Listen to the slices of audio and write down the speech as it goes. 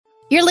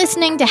You're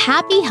listening to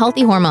Happy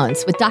Healthy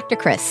Hormones with Dr.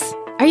 Chris.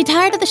 Are you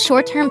tired of the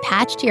short-term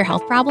patch to your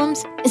health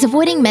problems? Is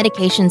avoiding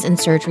medications and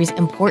surgeries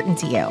important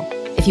to you?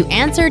 If you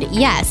answered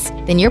yes,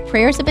 then your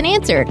prayers have been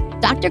answered.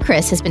 Dr.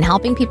 Chris has been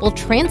helping people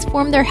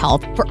transform their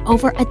health for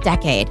over a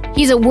decade.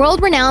 He's a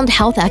world-renowned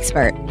health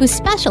expert who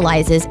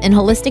specializes in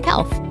holistic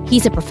health.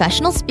 He's a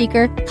professional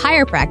speaker,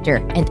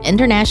 chiropractor, and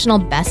international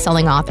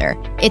best-selling author.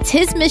 It's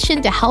his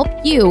mission to help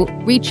you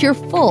reach your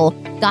full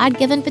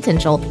God-given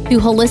potential through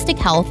holistic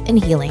health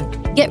and healing.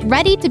 Get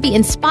ready to be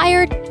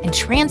inspired and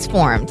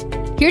transformed.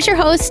 Here's your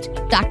host,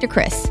 Dr.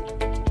 Chris.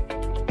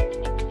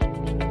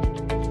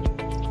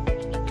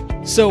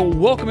 So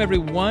welcome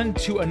everyone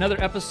to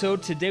another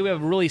episode. Today we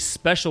have a really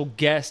special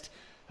guest,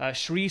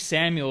 Sheree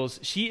Samuels.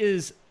 She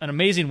is an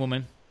amazing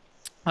woman.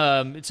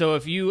 So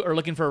if you are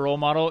looking for a role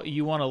model,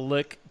 you want to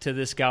look to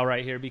this gal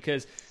right here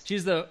because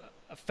she's the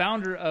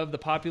founder of the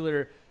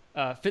popular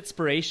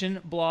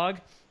Fitspiration blog,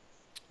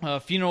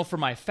 Funeral for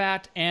My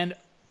Fat, and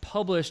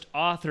published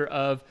author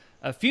of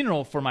A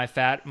Funeral for My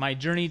Fat, My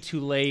Journey to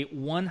Lay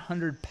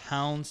 100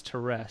 Pounds to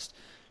Rest.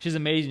 She's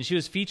amazing. She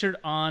was featured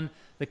on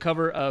the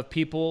cover of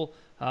People,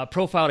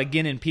 profiled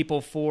again in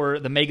People for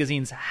the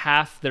magazine's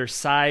Half Their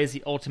Size,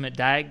 The Ultimate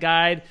Diet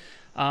Guide,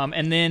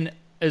 and then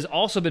has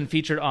also been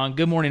featured on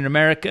Good Morning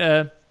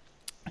America,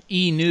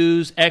 E!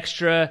 News,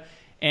 Extra,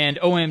 and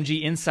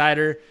OMG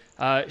Insider.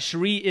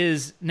 Sheree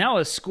is now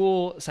a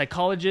school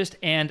psychologist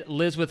and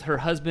lives with her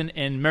husband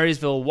in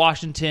Marysville,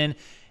 Washington,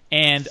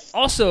 and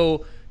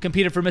also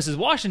competed for Mrs.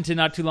 Washington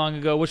not too long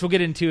ago, which we'll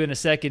get into in a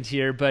second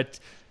here.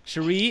 But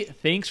Sheree,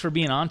 thanks for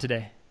being on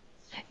today.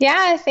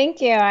 Yeah,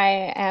 thank you.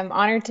 I am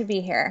honored to be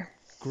here.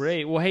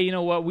 Great. Well, hey, you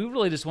know what? We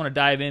really just want to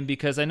dive in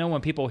because I know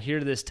when people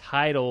hear this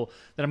title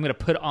that I'm going to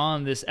put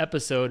on this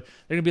episode,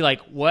 they're going to be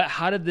like, what?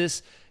 How did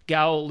this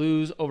gal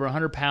lose over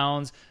 100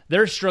 pounds?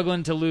 They're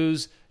struggling to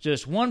lose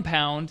just 1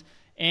 pound.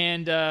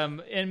 And I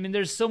mean,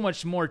 there's so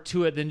much more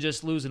to it than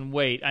just losing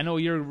weight. I know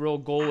your real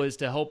goal is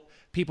to help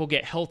people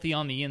get healthy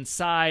on the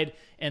inside,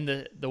 and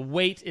the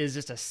weight is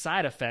just a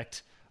side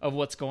effect of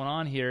what's going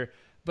on here.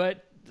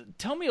 But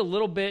tell me a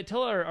little bit,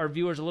 tell our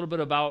viewers a little bit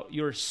about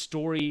your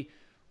story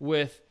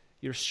with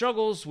your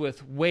struggles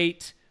with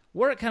weight,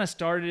 where it kind of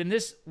started,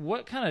 and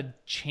what kind of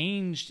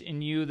changed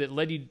in you that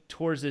led you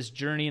towards this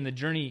journey and the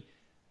journey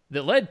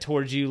that led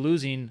towards you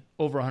losing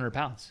over 100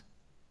 pounds.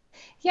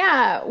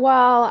 Yeah,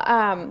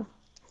 well,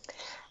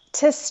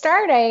 to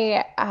start,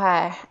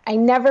 I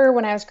never,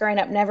 when I was growing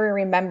up, never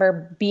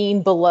remember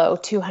being below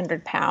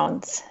 200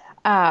 pounds.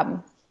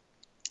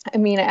 I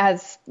mean,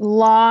 as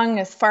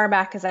far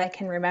back as I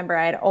can remember,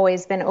 I'd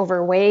always been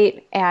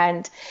overweight,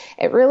 and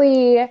it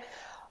really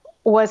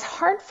was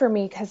hard for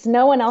me because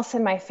no one else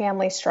in my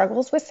family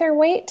struggles with their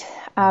weight.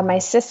 My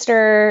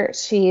sister,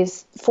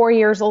 she's 4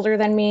 years older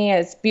than me,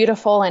 is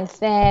beautiful and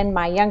thin.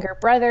 My younger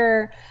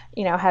brother,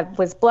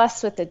 was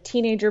blessed with a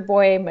teenager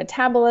boy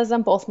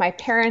metabolism. Both my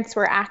parents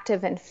were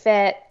active and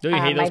fit. Do you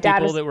hate those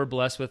people that were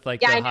blessed with the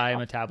high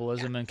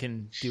metabolism and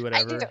can do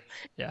whatever? I do.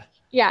 Yeah.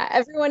 Yeah,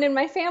 everyone in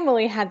my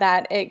family had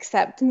that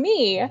except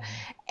me. Mm-hmm.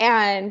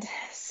 And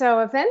so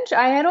eventually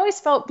I had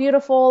always felt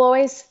beautiful,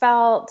 always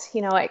felt,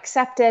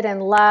 accepted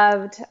and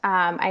loved.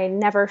 I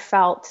never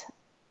felt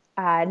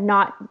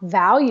not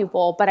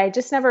valuable, but I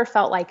just never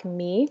felt like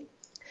me.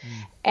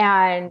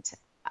 And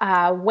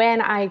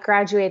when I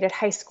graduated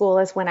high school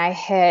is when I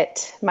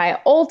hit my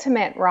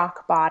ultimate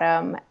rock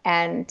bottom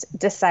and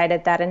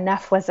decided that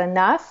enough was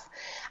enough.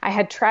 I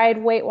had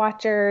tried Weight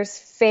Watchers,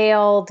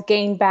 failed,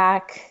 gained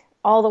back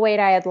all the weight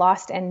I had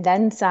lost and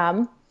then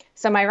some.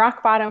 So my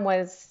rock bottom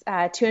was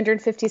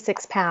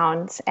 256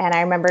 pounds. And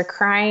I remember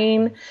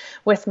crying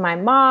with my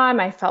mom.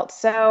 I felt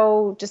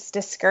so just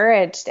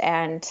discouraged.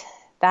 And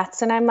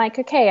that's when I'm like,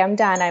 okay, I'm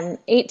done. I'm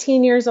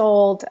 18 years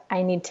old.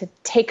 I need to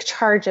take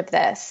charge of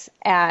this.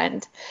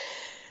 And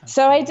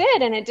so I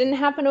did. And it didn't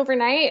happen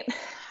overnight.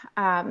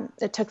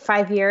 It took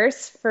 5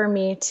 years for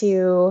me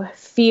to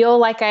feel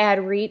like I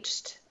had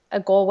reached a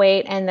goal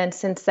weight. And then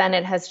since then,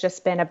 it has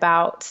just been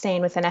about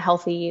staying within a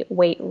healthy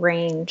weight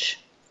range.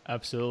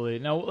 Absolutely.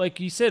 Now, like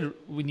you said,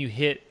 when you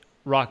hit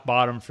rock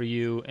bottom for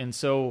you, and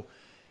so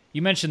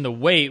you mentioned the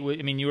weight.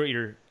 I mean, you were at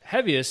your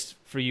heaviest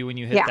for you when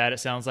you hit that, it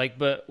sounds like.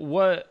 But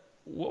what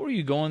were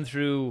you going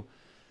through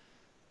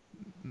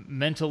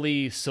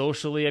mentally,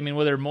 socially? I mean,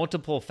 were there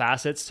multiple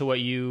facets to what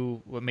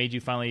made you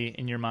finally,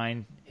 in your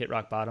mind, hit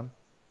rock bottom?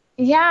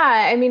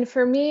 Yeah. I mean,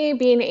 for me,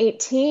 being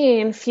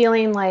 18,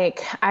 feeling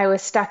like I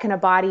was stuck in a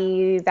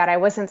body that I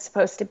wasn't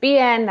supposed to be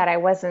in, that I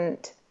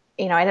wasn't,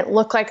 I didn't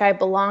look like I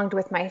belonged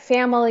with my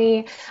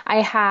family.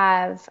 I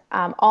have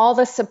all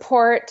the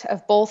support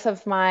of both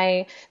of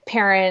my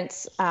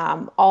parents,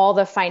 all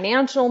the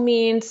financial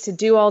means to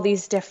do all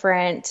these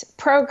different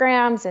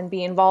programs and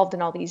be involved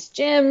in all these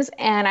gyms.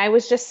 And I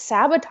was just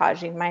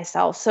sabotaging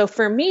myself. So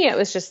for me, it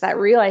was just that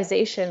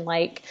realization,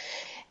 like,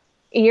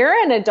 you're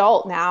an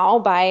adult now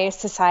by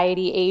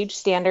society age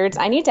standards.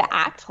 I need to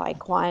act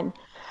like one.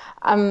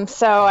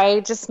 So I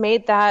just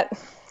made that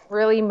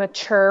really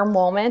mature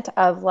moment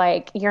of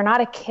like, you're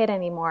not a kid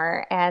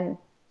anymore. And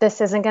this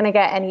isn't going to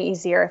get any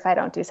easier if I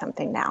don't do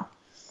something now.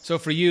 So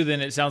for you,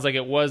 then it sounds like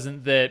it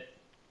wasn't that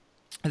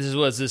this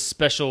was this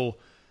special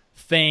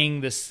thing,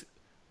 this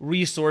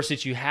resource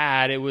that you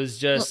had. It was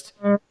just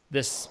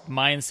this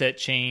mindset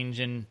change.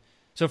 And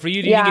so for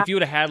you, do you think if you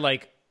would have had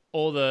like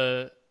all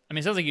the, I mean,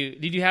 it sounds like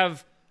did you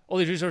have all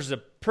these resources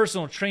of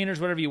personal trainers,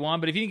 whatever you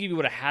want, but if you think if you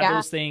would have had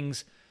those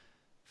things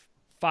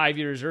 5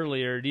 years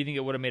earlier, do you think it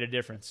would have made a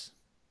difference?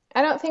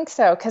 I don't think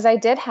so, because I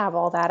did have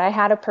all that. I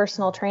had a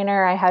personal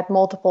trainer. I had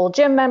multiple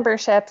gym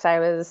memberships. I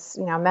was,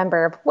 a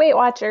member of Weight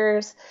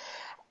Watchers.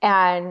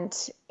 And,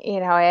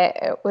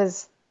 it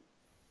was,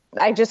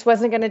 I just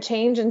wasn't going to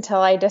change until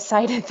I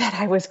decided that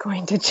I was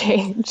going to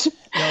change.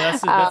 No,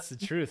 that's the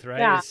truth, right?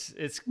 Yeah.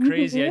 It's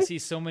crazy. I see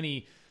so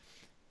many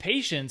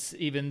patients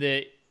even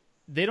that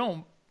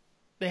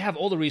they have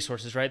all the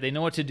resources, right? They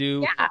know what to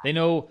do. Yeah. They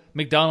know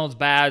McDonald's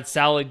bad,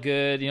 salad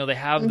good. They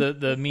have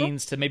the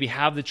means to maybe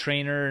have the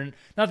trainer. And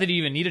not that you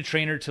even need a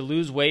trainer to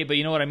lose weight, but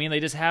you know what I mean? They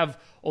just have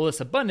all this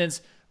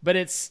abundance, but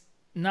it's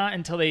not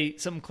until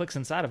something clicks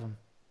inside of them.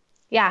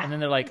 Yeah. And then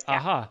they're like,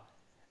 aha.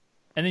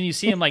 And then you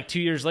see them like 2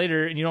 years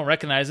later and you don't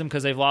recognize them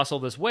because they've lost all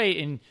this weight.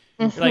 And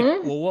you're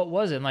like, well, what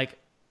was it? And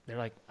they're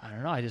like, I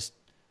don't know. I just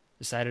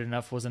decided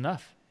enough was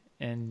enough.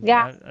 And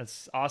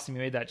that's awesome.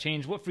 You made that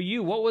change. What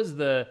was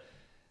the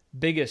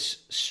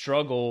biggest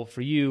struggle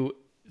for you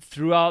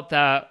throughout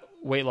that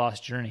weight loss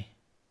journey?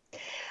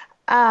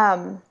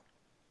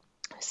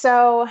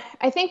 So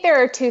I think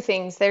there are two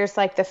things. There's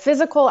like the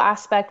physical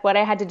aspect, what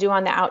I had to do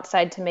on the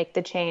outside to make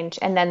the change,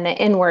 and then the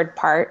inward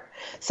part.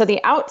 So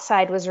the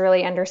outside was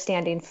really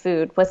understanding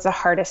food was the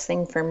hardest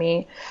thing for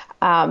me.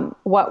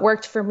 What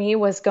worked for me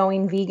was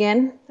going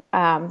vegan.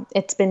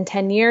 It's been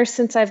 10 years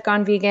since I've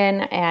gone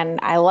vegan and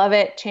I love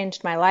it,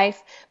 changed my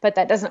life, but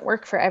that doesn't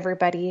work for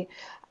everybody.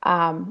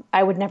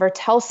 I would never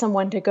tell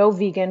someone to go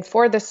vegan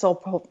for the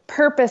sole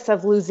purpose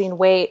of losing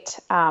weight.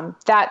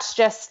 That's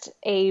just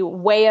a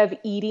way of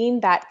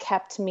eating that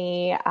kept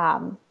me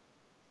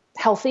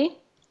healthy.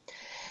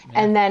 Yeah.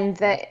 And then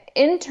the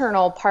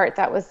internal part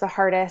that was the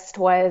hardest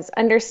was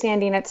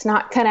understanding it's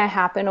not going to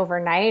happen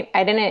overnight.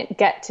 I didn't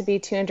get to be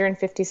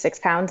 256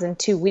 pounds in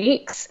 2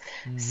 weeks.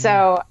 Mm-hmm.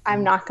 So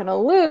I'm not going to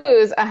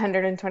lose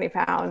 120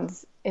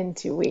 pounds in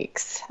 2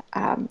 weeks.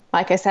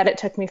 Like I said, it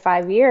took me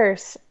 5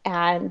 years,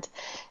 and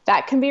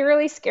that can be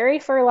really scary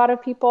for a lot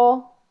of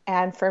people.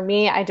 And for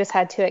me, I just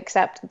had to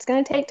accept it's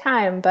going to take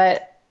time,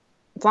 but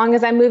as long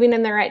as I'm moving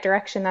in the right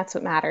direction, that's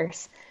what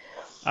matters.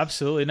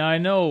 Absolutely. Now I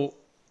know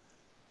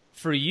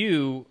for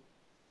you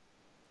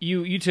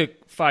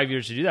took 5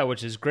 years to do that,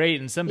 which is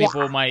great. And some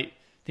people might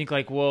think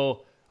like,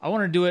 well, I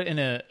want to do it in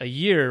a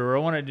year, or I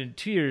want to do it in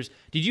 2 years.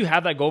 Did you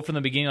have that goal from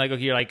the beginning? Like,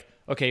 okay, you're like,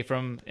 okay,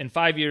 in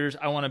 5 years,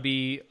 I want to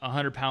be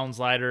 100 pounds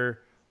lighter,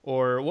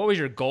 or what was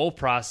your goal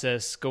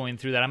process going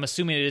through that? I'm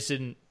assuming it just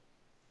didn't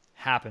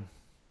happen.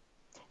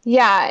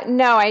 Yeah,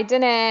 no, I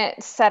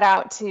didn't set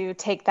out to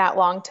take that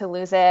long to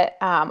lose it.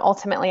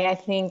 Ultimately, I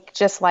think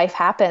just life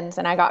happens,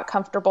 and I got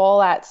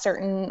comfortable at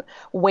certain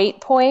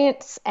weight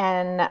points,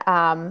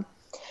 and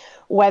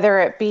whether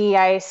it be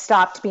I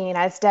stopped being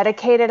as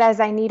dedicated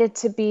as I needed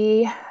to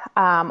be.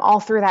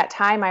 All through that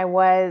time, I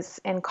was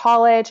in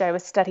college, I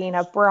was studying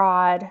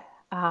abroad.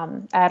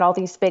 I had all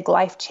these big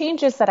life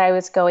changes that I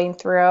was going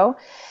through,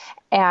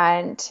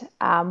 and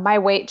my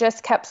weight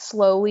just kept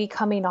slowly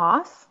coming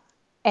off.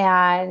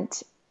 And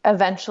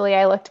eventually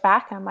I looked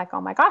back and I'm like, oh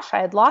my gosh,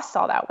 I had lost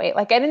all that weight.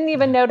 Like I didn't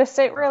even notice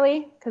it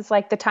really, because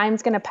like the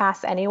time's going to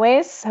pass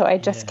anyways. So I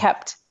just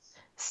kept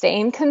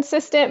staying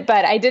consistent,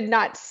 but I did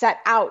not set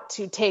out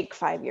to take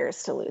 5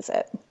 years to lose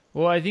it.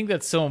 Well, I think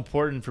that's so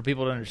important for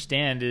people to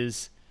understand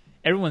is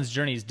everyone's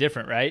journey is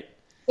different, right?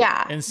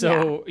 Yeah. And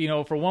so,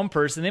 for one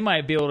person, they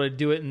might be able to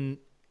do it in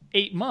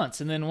 8 months.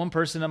 And then one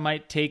person, it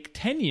might take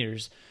 10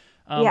 years.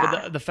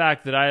 But the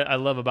fact that I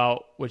love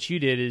about what you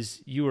did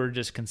is you were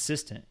just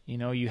consistent.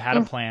 You had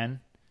a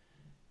plan,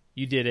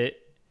 you did it.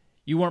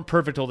 You weren't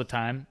perfect all the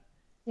time,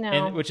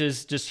 which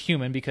is just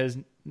human because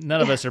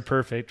none of us are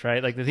perfect,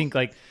 right? Like they think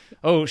like,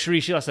 oh,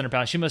 Cherie, she lost 100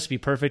 pounds. She must be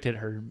perfect at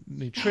her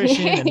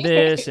nutrition and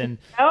this and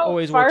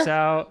always works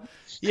out.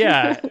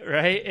 Yeah,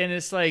 right. And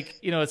it's like,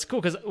 it's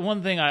cool because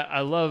one thing I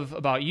love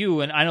about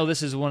you, and I know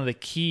this is one of the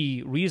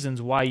key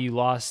reasons why you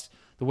lost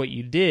the weight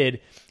you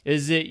did,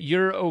 is that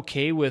you're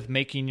okay with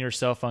making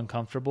yourself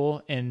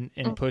uncomfortable and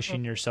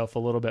pushing yourself a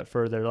little bit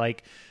further.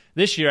 Like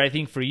this year, I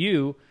think for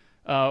you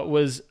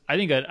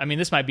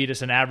this might be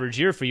just an average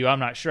year for you. I'm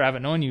not sure. I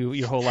haven't known you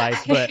your whole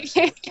life,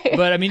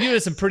 but I mean, you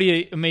did some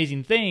pretty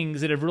amazing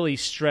things that have really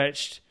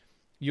stretched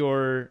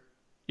your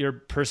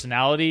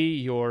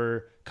personality,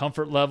 your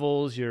comfort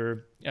levels,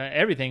 your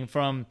everything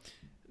from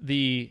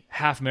the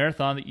half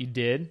marathon that you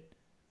did.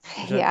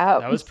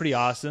 That was pretty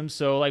awesome.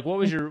 So like, what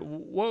was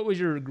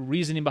your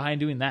reasoning behind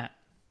doing that?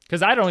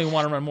 Because I don't even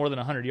want to run more than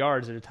 100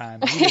 yards at a time.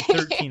 You did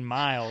 13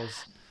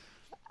 miles.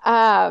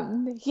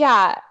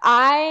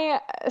 I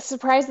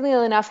surprisingly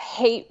enough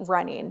hate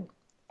running.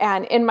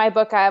 And in my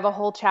book, I have a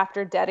whole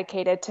chapter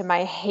dedicated to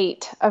my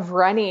hate of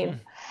running.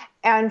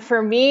 And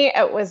for me,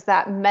 it was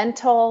that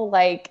mental,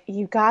 like,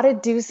 you got to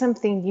do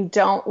something you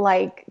don't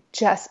like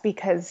just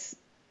because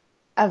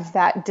of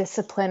that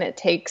discipline it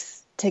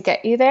takes to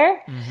get you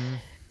there. Mm-hmm.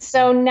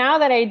 So now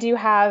that I do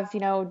have,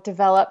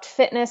 developed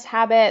fitness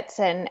habits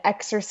and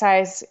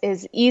exercise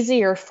is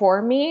easier for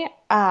me,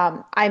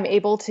 I'm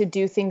able to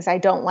do things I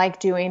don't like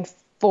doing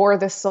for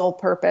the sole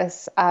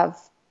purpose of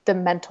the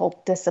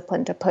mental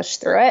discipline to push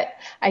through it.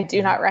 I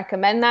do not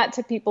recommend that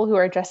to people who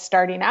are just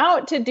starting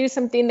out to do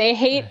something they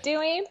hate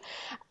doing.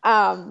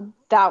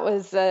 That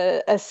was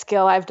a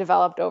skill I've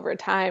developed over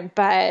time,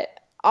 but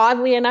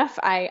oddly enough,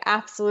 I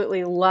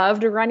absolutely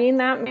loved running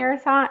that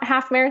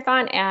half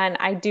marathon, and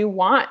I do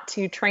want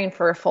to train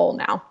for a full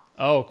now.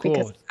 Oh,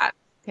 cool.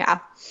 Yeah.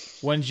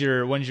 When's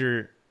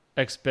your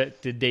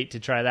expected date to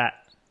try that?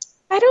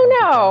 I don't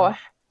know.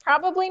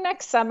 Probably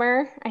next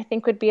summer, I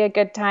think would be a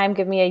good time.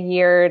 Give me a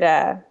year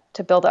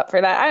to build up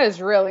for that. I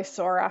was really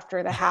sore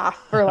after the half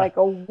for like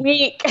a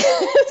week.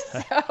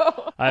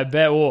 So. I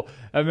bet. Well,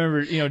 I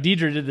remember,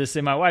 Deidre did the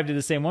same. My wife did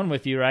the same one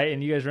with you, right?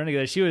 And you guys ran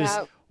together. She was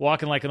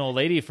walking like an old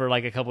lady for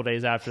like a couple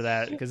days after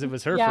that because it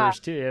was her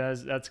first too. Yeah,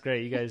 that's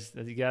great. You guys,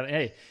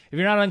 hey, if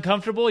you're not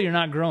uncomfortable, you're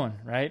not growing,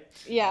 right?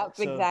 Yeah,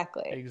 so,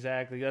 exactly.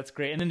 Exactly. That's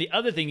great. And then the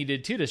other thing you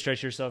did too to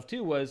stretch yourself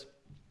too was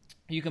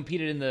you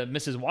competed in the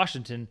Mrs.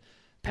 Washington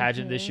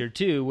pageant this year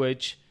too,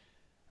 which,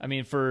 I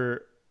mean,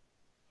 for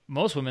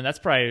most women, that's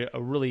probably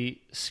a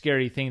really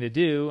scary thing to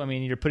do. I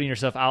mean, you're putting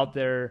yourself out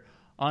there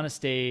on a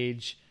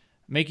stage,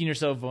 making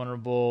yourself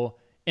vulnerable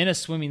in a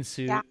swimming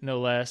suit, no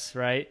less,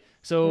 right?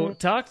 So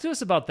talk to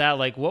us about that.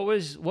 Like,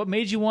 what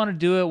made you want to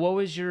do it? What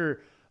was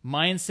your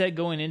mindset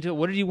going into it?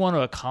 What did you want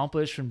to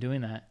accomplish from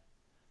doing that?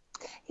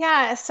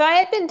 Yeah, so I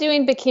had been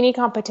doing bikini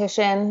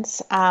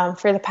competitions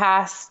for the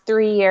past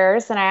 3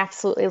 years, and I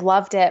absolutely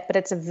loved it. But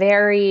it's a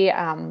very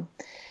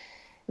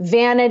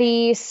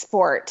vanity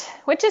sport,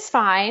 which is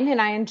fine,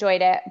 and I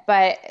enjoyed it.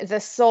 But the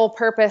sole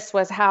purpose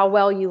was how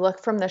well you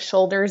look from the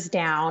shoulders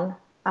down,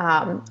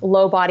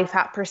 low body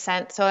fat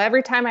percent. So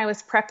every time I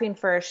was prepping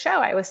for a show,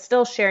 I was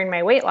still sharing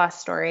my weight loss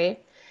story.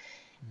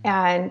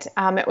 And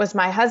it was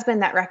my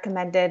husband that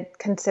recommended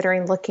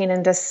considering looking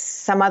into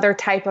some other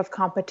type of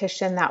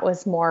competition that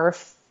was more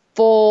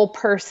full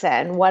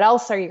person. What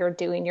else are you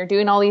doing? You're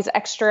doing all these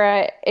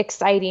extra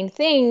exciting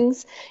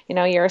things.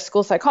 You're a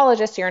school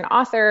psychologist, you're an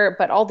author,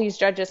 but all these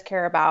judges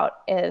care about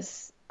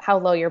is how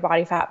low your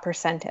body fat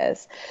percent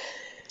is.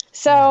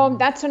 So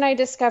that's when I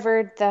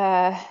discovered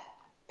the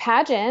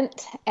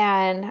pageant.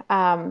 And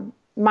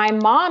my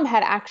mom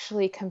had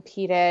actually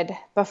competed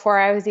before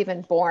I was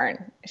even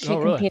born. She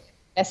competed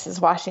in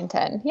Mrs.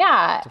 Washington.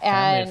 Yeah.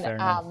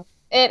 And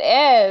it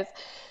is.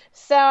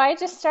 So I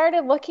just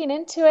started looking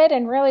into it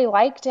and really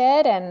liked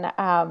it.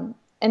 And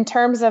in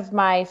terms of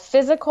my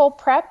physical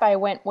prep, I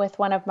went with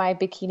one of my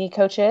bikini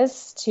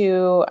coaches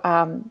to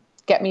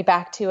get me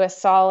back to a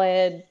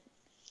solid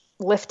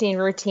lifting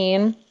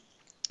routine.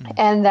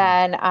 And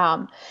then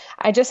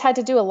I just had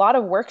to do a lot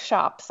of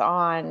workshops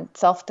on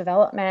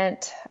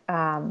self-development,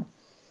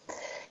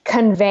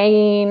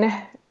 conveying,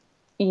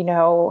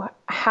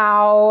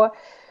 how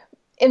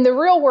in the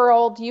real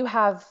world you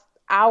have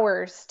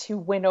hours to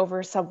win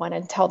over someone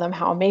and tell them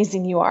how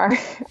amazing you are.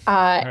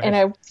 In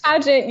a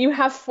pageant, you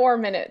have 4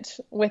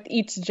 minutes with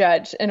each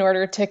judge in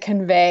order to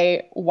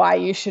convey why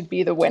you should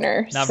be the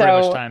winner. Not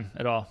very much time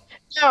at all.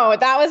 No,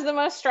 that was the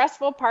most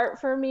stressful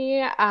part for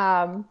me.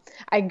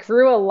 I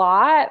grew a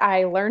lot.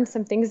 I learned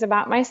some things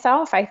about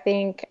myself. I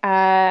think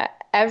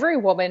every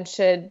woman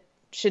should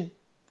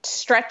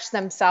stretch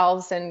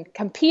themselves and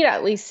compete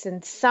at least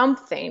in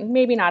something,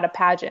 maybe not a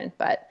pageant,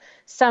 but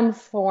some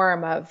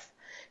form of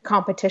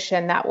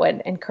competition that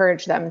would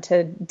encourage them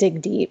to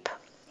dig deep.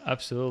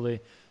 Absolutely.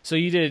 So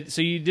you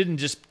didn't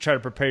just try to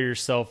prepare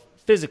yourself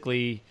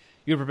physically,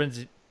 you were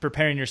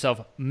preparing yourself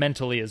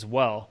mentally as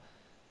well.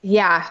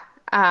 Yeah.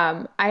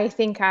 I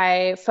think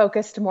I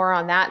focused more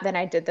on that than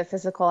I did the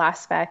physical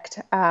aspect.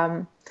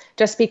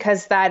 Just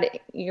because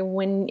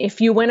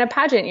if you win a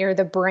pageant, you're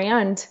the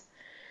brand,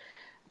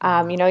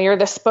 you're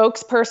the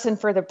spokesperson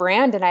for the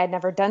brand. And I had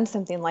never done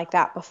something like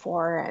that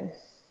before. And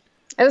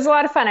it was a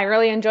lot of fun. I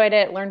really enjoyed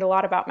it. Learned a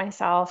lot about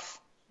myself.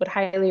 Would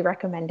highly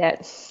recommend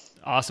it.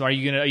 Awesome. Are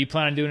you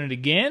planning on doing it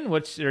again?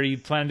 Are you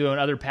planning on doing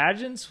other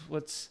pageants?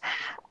 What's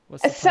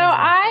so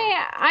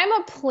I'm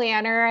a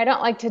planner. I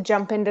don't like to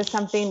jump into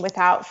something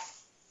without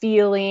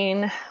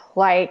feeling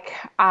like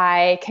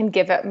I can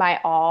give it my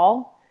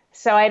all.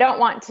 So I don't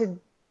want to.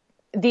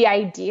 The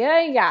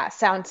idea,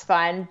 sounds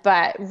fun,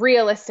 but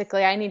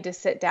realistically, I need to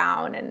sit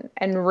down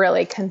and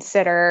really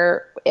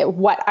consider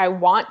what I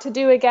want to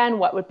do again,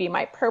 what would be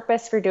my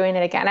purpose for doing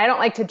it again. I don't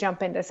like to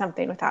jump into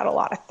something without a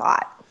lot of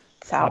thought.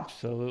 So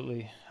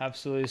Absolutely.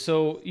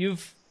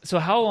 So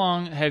how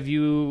long have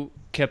you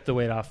kept the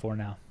weight off for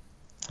now?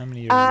 How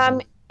many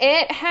years?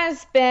 It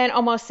has been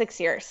almost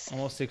 6 years.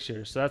 Almost 6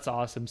 years. So that's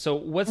awesome. So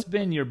what's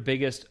been your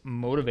biggest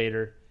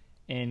motivator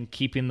in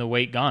keeping the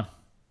weight gone?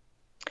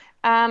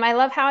 I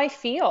love how I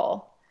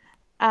feel.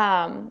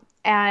 And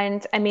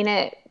I mean,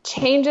 it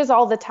changes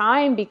all the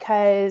time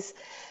because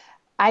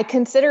I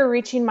consider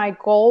reaching my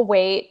goal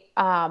weight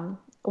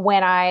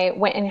when I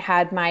went and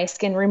had my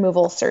skin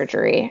removal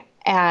surgery.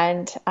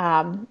 And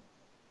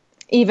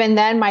even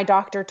then, my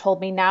doctor told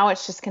me now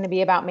it's just going to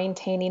be about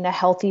maintaining a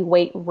healthy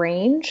weight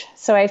range.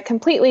 So I've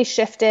completely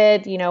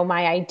shifted,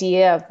 my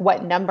idea of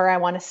what number I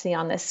want to see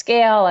on the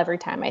scale every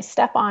time I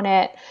step on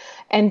it,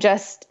 and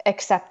just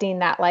accepting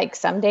that, like,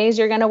 some days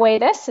you're going to weigh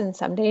this and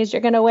some days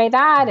you're going to weigh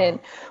that. And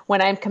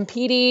when I'm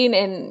competing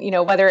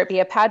and, whether it be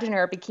a pageant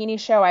or a bikini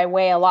show, I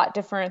weigh a lot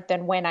different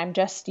than when I'm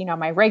just,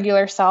 my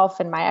regular self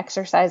and my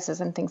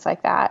exercises and things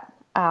like that.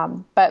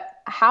 But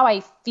how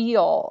I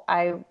feel,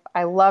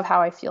 I love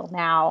how I feel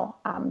now.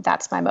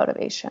 That's my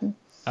motivation.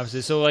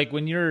 Obviously. So like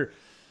when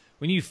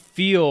you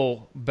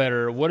feel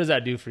better, what does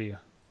that do for you?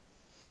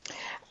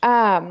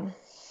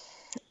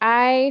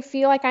 I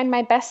feel like I'm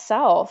my best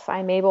self.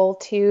 I'm able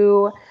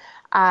to,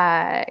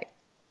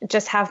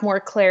 just have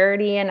more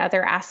clarity in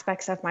other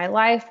aspects of my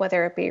life,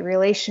 whether it be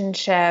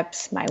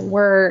relationships, my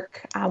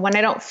work. When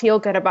I don't feel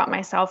good about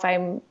myself,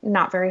 I'm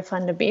not very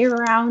fun to be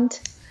around.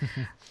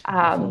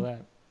 I feel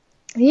that.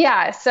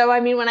 Yeah. So,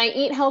 when I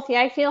eat healthy,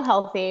 I feel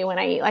healthy. When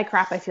I eat like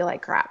crap, I feel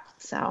like crap.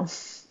 So.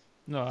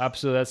 No,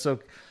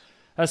 absolutely.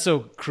 That's so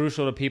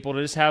crucial to people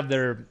to just have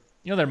their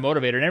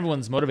motivator, and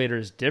everyone's motivator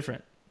is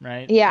different,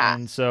 right? Yeah.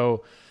 And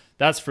so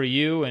that's for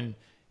you. And,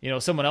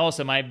 someone else,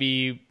 it might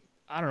be,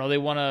 I don't know, they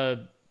want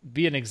to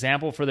be an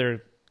example for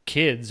their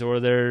kids or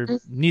their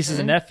nieces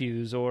and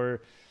nephews,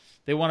 or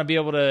they want to be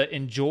able to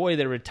enjoy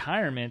their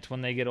retirement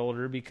when they get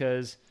older,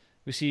 because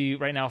we see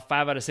right now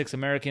 5 out of 6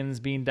 Americans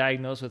being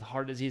diagnosed with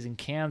heart disease and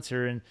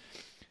cancer. And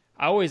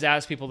I always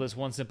ask people this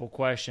one simple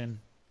question,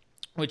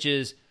 which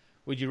is,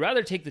 would you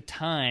rather take the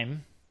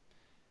time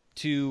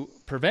to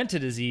prevent a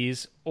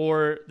disease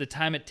or the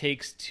time it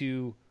takes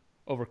to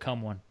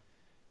overcome one?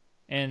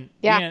 And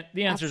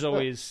the answer is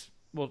always,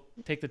 well,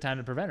 take the time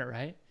to prevent it,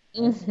 right?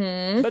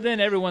 Mm-hmm. But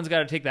then everyone's got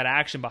to take that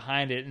action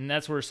behind it. And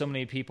that's where so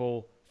many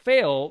people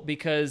fail,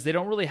 because they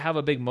don't really have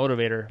a big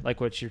motivator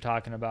like what you're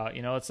talking about.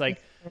 It's like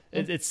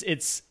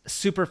it's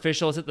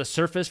superficial. It's at the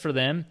surface for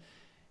them,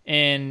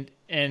 and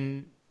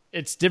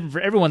it's different for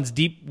everyone's.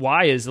 Deep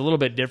why is a little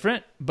bit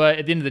different, but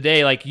at the end of the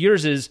day, like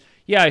yours is,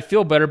 I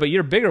feel better, but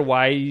your bigger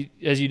why,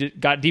 as you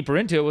got deeper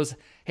into it, was,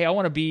 hey, I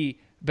want to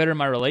be better in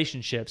my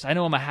relationships. I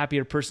know I'm a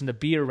happier person to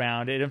be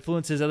around. It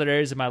influences other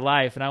areas of my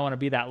life, and I want to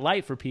be that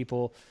light for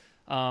people.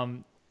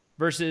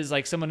 Versus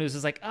like someone who's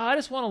just like, I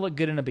just want to look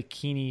good in a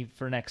bikini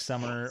for next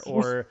summer,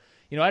 or,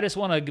 I just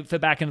want to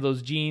fit back into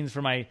those jeans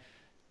for my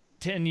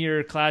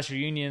 10-year class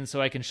reunion so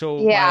I can show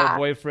my old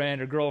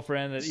boyfriend or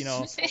girlfriend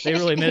that, they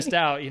really missed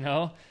out,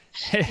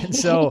 And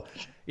so,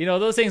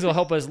 those things will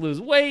help us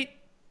lose weight,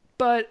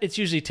 but it's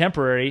usually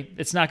temporary.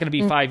 It's not going to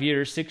be 5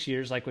 years, 6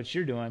 years like what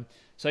you're doing.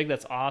 So I think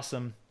that's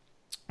awesome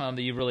that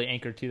you really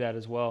anchored to that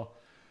as well.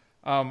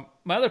 My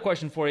other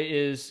question for you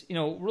is,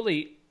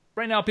 really,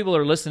 right now people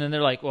are listening,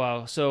 they're like,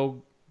 wow,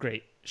 so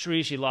great.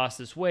 Sheree, she lost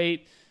this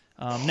weight.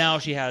 Now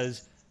she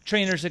has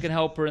trainers that can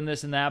help her and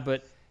this and that.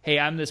 But hey,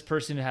 I'm this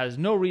person who has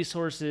no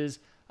resources.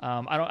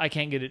 I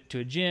can't get it to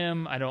a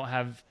gym. I don't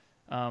have,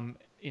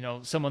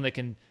 someone that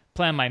can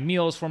plan my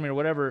meals for me or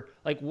whatever.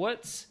 Like,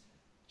 what's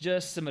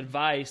just some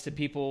advice to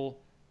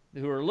people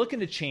who are looking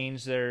to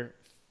change their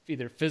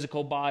either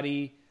physical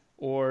body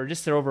or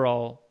just their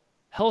overall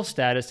health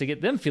status to get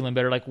them feeling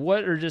better? Like,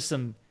 what are just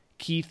some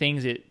key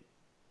things that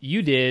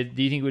you did,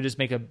 do you think would just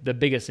make the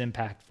biggest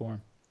impact for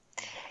them?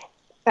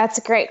 That's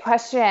a great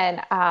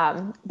question,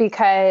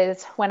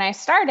 because when I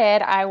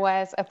started, I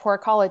was a poor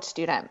college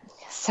student,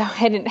 so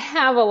I didn't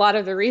have a lot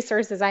of the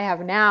resources I have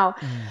now.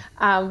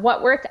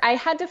 What worked, I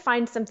had to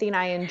find something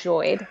I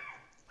enjoyed,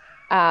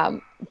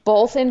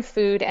 both in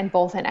food and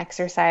both in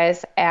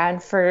exercise.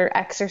 And for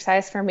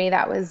exercise, for me,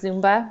 that was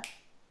Zumba.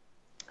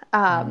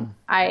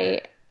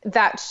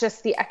 That's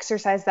just the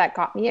exercise that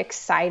got me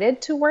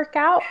excited to work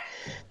out.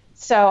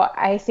 So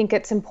I think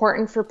it's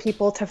important for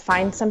people to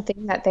find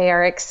something that they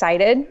are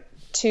excited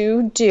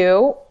to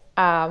do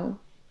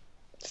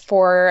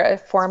for a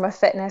form of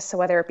fitness. So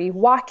whether it be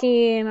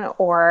walking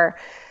or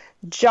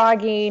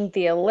jogging,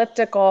 the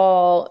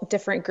elliptical,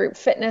 different group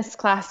fitness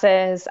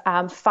classes,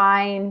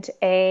 find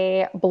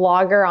a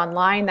blogger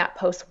online that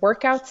posts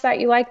workouts that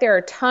you like. There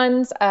are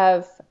tons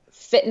of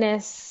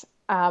fitness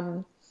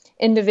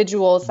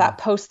individuals that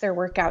post their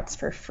workouts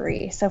for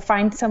free. So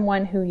find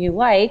someone who you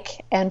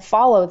like and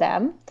follow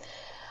them.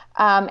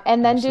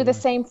 And then do the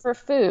same for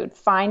food.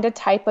 Find a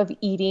type of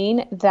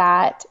eating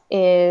that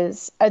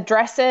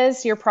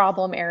addresses your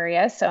problem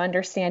area. So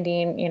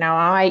understanding,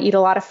 I eat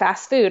a lot of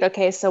fast food.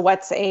 Okay, so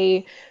what's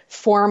a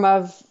form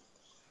of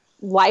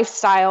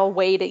lifestyle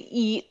way to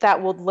eat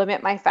that will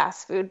limit my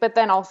fast food, but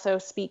then also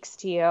speaks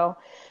to you?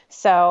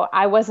 So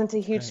I wasn't a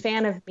huge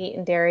fan of meat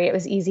and dairy. It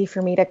was easy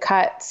for me to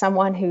cut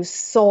someone whose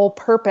sole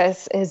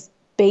purpose is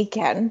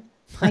bacon.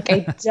 Like,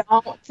 I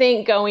don't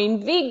think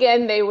going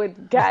vegan, they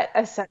would get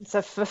a sense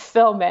of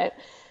fulfillment.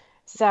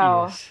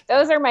 So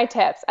those are my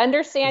tips.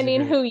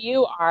 Understanding who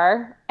you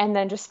are, and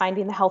then just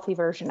finding the healthy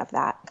version of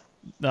that.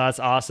 No, that's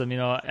awesome.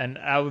 And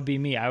that would be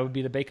me. I would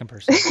be the bacon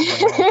person.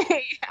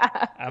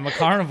 Yeah. I'm a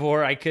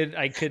carnivore. I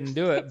couldn't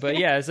do it. But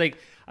yeah, it's like,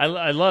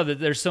 I love that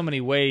there's so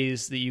many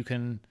ways that you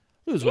can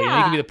lose weight. You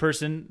can be the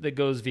person that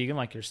goes vegan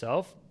like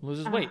yourself,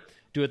 loses weight,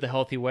 do it the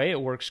healthy way.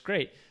 It works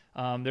great.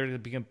 They're going to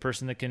be a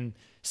person that can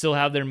still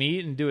have their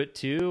meat and do it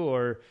too.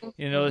 Or,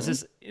 it's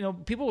just,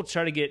 people will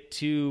try to get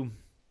too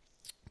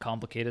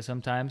complicated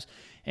sometimes.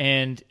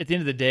 And at the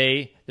end of the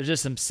day, there's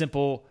just some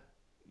simple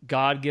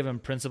God-given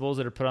principles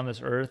that are put on this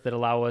earth that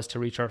allow us to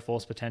reach our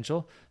fullest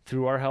potential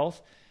through our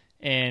health.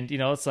 And,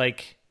 it's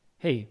like,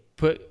 hey,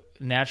 put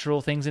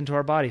natural things into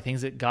our body,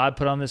 things that God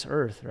put on this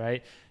earth,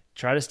 right?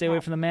 Try to stay away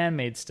from the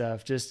man-made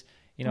stuff, just,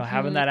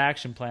 having that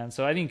action plan.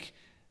 So I think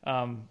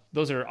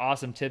those are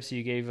awesome tips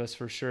you gave us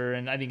for sure.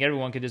 And I think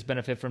everyone could just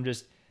benefit from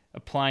just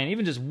applying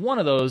even just one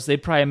of those.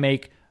 They'd probably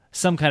make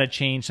some kind of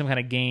change, some kind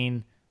of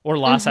gain or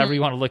loss, however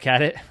you want to look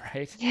at it,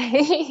 right?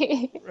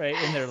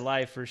 Right, in their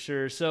life for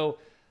sure. So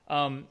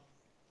and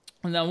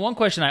then one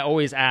question I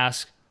always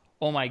ask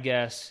all my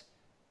guests,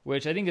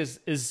 which I think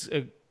is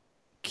a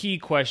key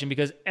question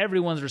because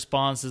everyone's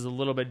response is a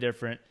little bit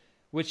different,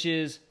 which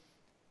is,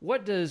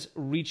 what does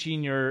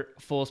reaching your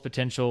fullest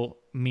potential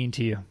mean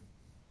to you?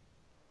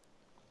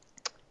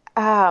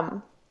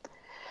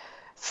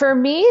 For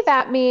me,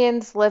 that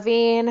means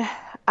living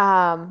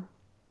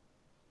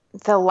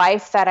the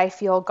life that I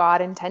feel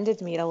God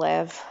intended me to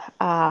live.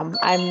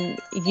 I'm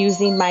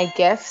using my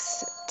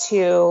gifts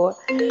to...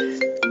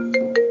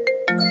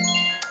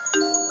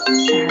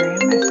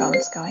 Sorry, my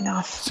phone's going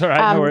off. It's all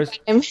right, no worries.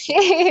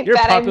 You're a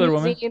popular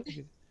woman.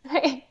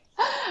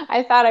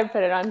 I thought I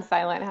put it on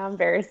silent. How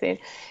embarrassing.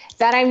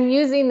 That I'm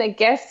using the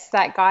gifts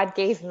that God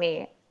gave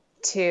me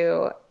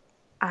to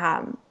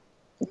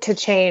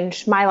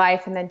change my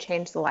life and then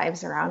change the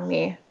lives around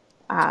me.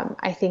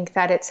 I think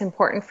that it's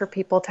important for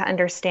people to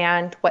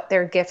understand what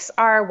their gifts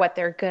are, what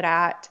they're good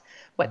at,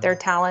 what their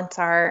talents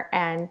are,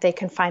 and they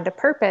can find a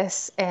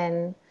purpose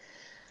in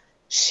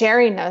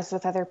sharing those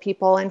with other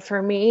people. And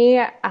for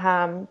me,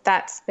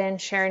 that's been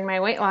sharing my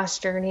weight loss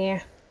journey,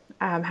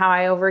 how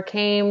I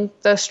overcame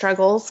those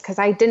struggles because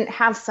I didn't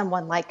have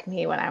someone like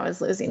me when I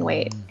was losing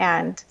weight.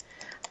 And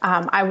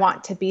I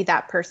want to be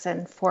that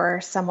person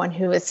for someone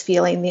who is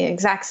feeling the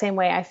exact same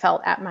way I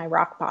felt at my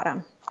rock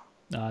bottom.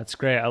 No, that's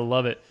great. I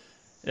love it.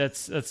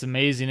 That's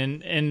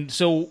amazing. And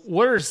so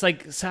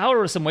how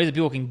are some ways that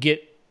people can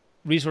get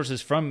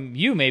resources from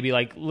you? Maybe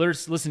like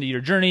listen to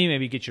your journey,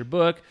 maybe get your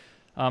book.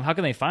 How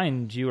can they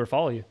find you or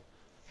follow you?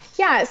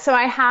 Yeah, so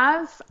I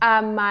have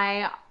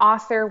my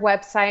author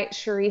website,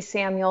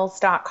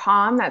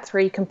 CherieSamuels.com. That's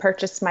where you can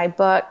purchase my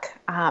book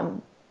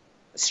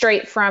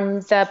straight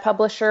from the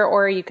publisher,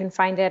 or you can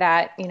find it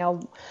at,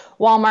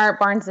 Walmart,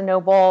 Barnes &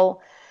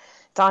 Noble.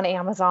 It's on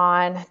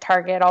Amazon,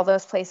 Target, all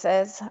those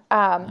places.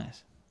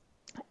 Nice.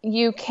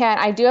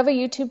 I do have a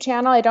YouTube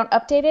channel. I don't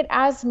update it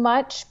as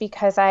much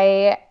because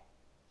I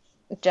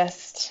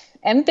just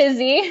am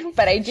busy,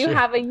 but I do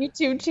have a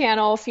YouTube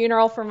channel.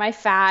 Funeral for My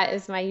Fat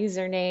is my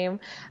username.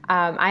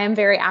 I am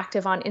very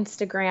active on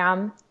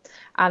Instagram.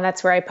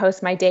 That's where I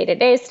post my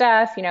day-to-day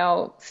stuff,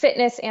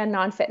 fitness and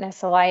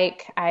non-fitness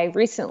alike. I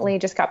recently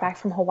just got back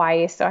from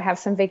Hawaii, so I have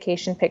some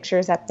vacation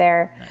pictures up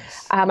there.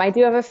 Nice. I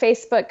do have a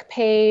Facebook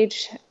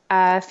page,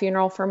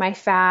 Funeral for My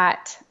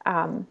Fat.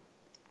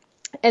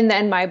 And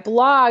then my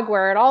blog,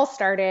 where it all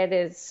started,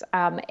 is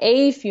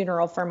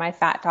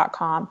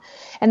afuneralformyfat.com.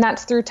 And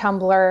that's through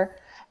Tumblr.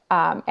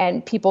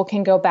 And people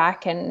can go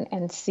back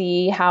and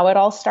see how it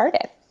all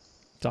started.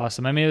 It's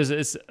awesome. I mean,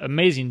 it's an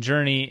amazing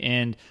journey,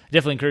 and I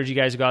definitely encourage you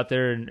guys to go out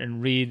there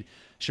and read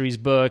Cherie's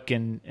book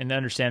and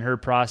understand her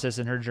process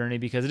and her journey,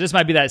 because it just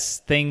might be that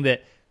thing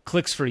that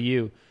clicks for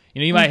you.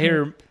 You might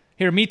hear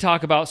me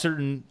talk about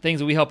certain things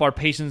that we help our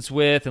patients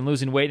with and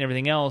losing weight and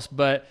everything else,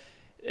 but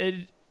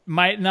it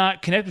might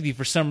not connect with you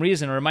for some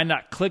reason, or it might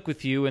not click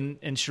with you.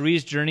 And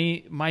Cherie's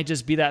journey might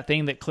just be that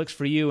thing that clicks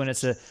for you, and it's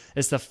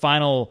the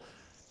final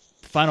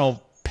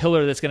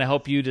pillar that's going to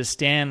help you to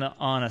stand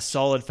on a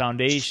solid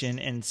foundation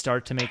and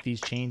start to make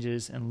these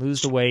changes and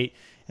lose the weight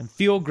and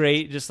feel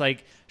great, just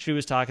like Cherie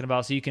was talking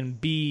about, so you can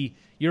be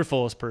your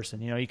fullest person.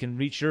 You can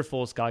reach your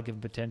fullest God-given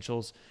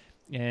potentials.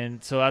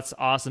 And so that's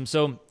awesome.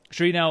 So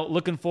Cherie, now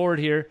looking forward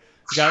here,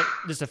 we got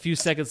just a few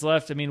seconds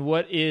left. I mean,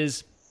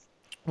 what's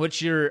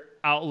your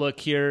outlook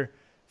here?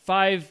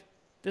 5,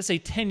 let's say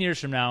 10 years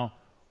from now,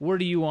 where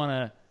do you want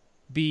to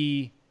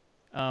be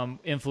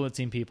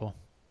influencing people?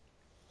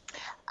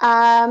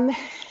 10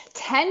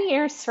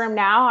 years from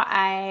now,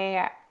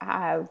 I,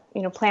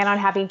 plan on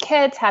having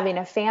kids, having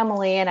a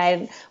family, and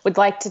I would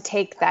like to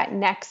take that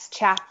next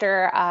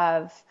chapter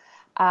of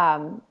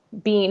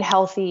being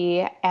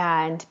healthy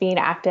and being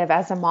active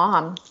as a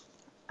mom.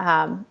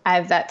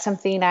 That's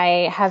something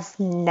I have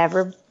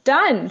never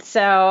done.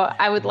 So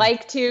I would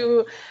like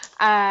to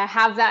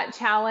have that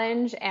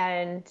challenge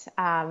and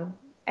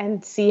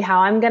see how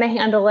I'm going to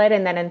handle it,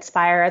 and then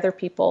inspire other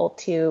people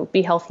to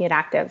be healthy and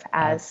active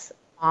as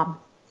a mom.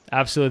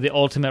 Absolutely. The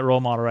ultimate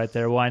role model right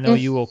there. Well, I know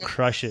you will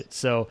crush it.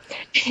 So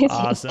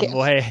awesome.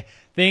 Well, hey,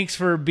 thanks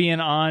for being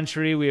on,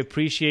 Sheree. We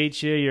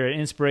appreciate you. You're an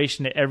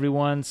inspiration to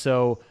everyone.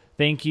 So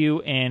thank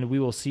you, and we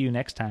will see you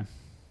next time.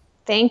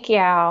 Thank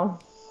you.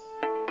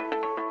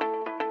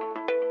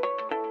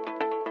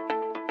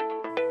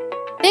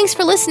 Thanks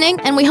for listening,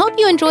 and we hope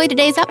you enjoyed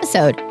today's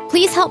episode.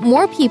 Please help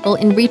more people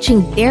in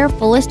reaching their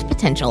fullest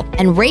potential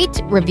and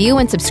rate, review,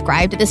 and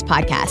subscribe to this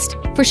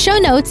podcast. For show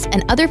notes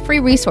and other free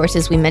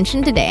resources we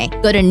mentioned today,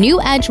 go to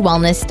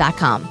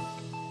newedgewellness.com.